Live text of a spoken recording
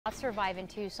survive in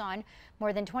Tucson.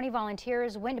 More than 20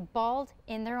 volunteers went bald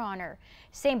in their honor.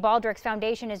 St. Baldrick's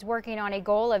Foundation is working on a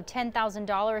goal of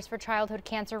 $10,000 for childhood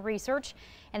cancer research,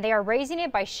 and they are raising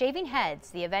it by shaving heads.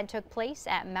 The event took place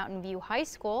at Mountain View High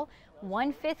School.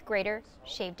 One fifth grader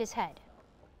shaved his head.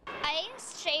 I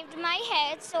shaved my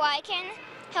head so I can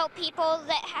help people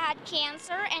that had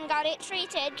cancer and got it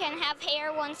treated can have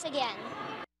hair once again.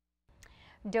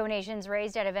 Donations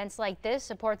raised at events like this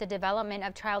support the development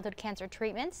of childhood cancer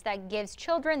treatments that gives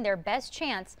children their best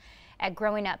chance at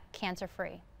growing up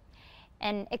cancer-free.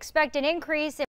 And expect an increase in